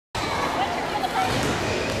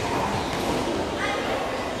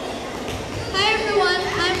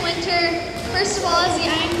first of all, as the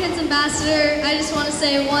IronKids Ambassador, I just want to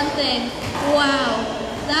say one thing. Wow,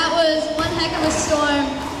 that was one heck of a storm.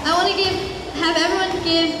 I want to have everyone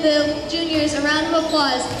give the juniors a round of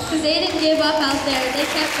applause because they didn't give up out there. They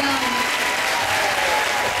kept going.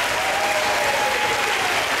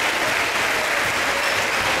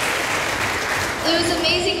 It was an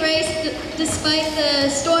amazing race despite the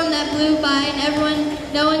storm that blew by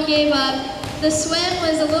and no one gave up. The swim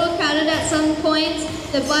was a little crowded at some points.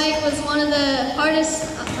 The bike was one of the hardest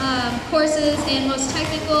courses and most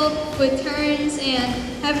technical with turns and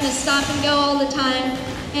having to stop and go all the time.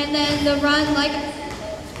 And then the run,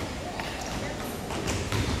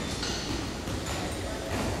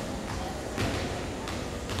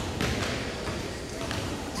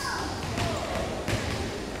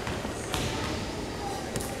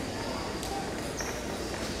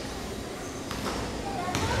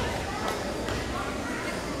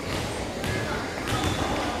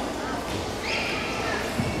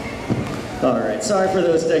 All right, sorry for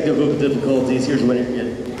those technical difficulties. Here's what you're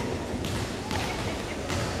getting.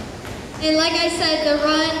 And like I said, the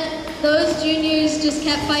run, those juniors just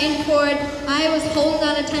kept fighting forward. I was holding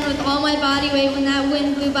on to 10 with all my body weight when that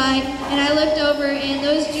wind blew by, and I looked over and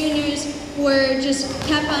those juniors just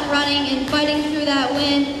kept on running and fighting through that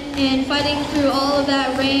wind and fighting through all of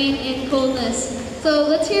that rain and coldness. So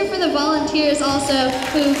let's hear for the volunteers also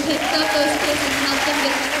who picked up those kids and helped them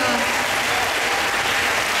get across.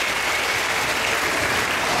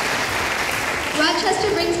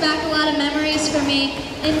 Rochester brings back a lot of memories for me.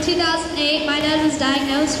 In 2008, my dad was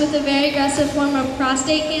diagnosed with a very aggressive form of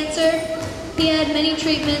prostate cancer. He had many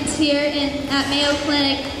treatments here at Mayo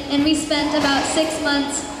Clinic, and we spent about 6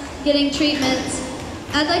 months getting treatments.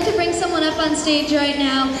 I'd like to bring someone up on stage right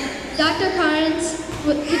now. Dr. Carnes,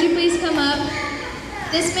 could you please come up?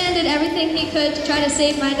 This man did everything he could to try to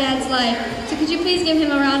save my dad's life. So could you please give him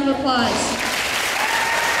a round of applause?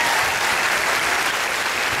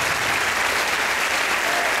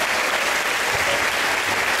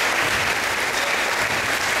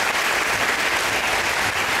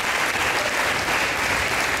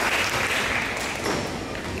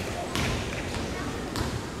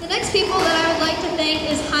 People that I would like to thank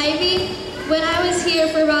is Hy-Vee. When I was here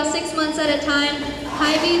for about 6 months at a time,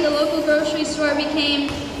 Hy-Vee, the local grocery store, became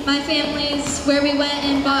my family's where we went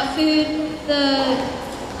and bought food. The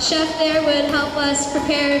chef there would help us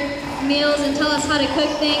prepare meals and tell us how to cook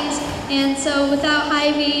things. And so without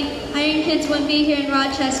Hy-Vee, IronKids wouldn't be here in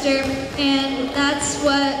Rochester, and that's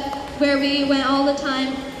where we went all the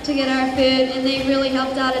time to get our food, and they really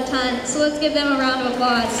helped out a ton. So let's give them a round of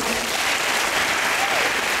applause.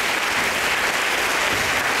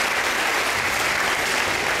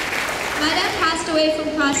 My dad passed away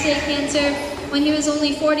from prostate cancer when he was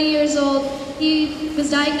only 40 years old. He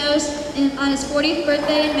was diagnosed on his 40th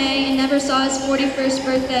birthday in May and never saw his 41st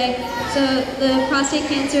birthday. So the prostate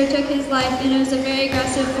cancer took his life, and it was a very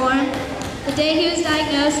aggressive form. The day he was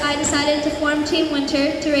diagnosed, I decided to form Team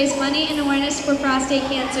Winter to raise money and awareness for prostate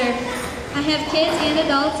cancer. I have kids and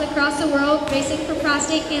adults across the world racing for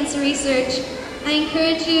prostate cancer research. I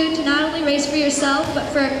encourage you to not only race for yourself, but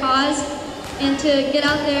for a cause, and to get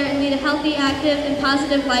out there and lead a healthy, active, and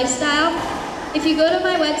positive lifestyle. If you go to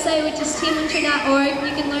my website, which is teamwinter.org,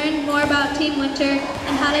 you can learn more about Team Winter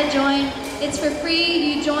and how to join. It's for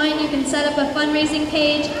free. You join, you can set up a fundraising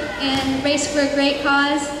page and race for a great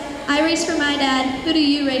cause. I race for my dad. Who do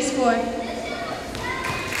you race for?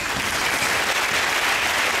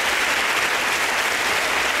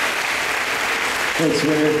 Thanks,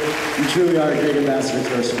 Winter. You truly are a great ambassador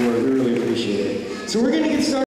to our sport. We really appreciate it. So we're going to get started.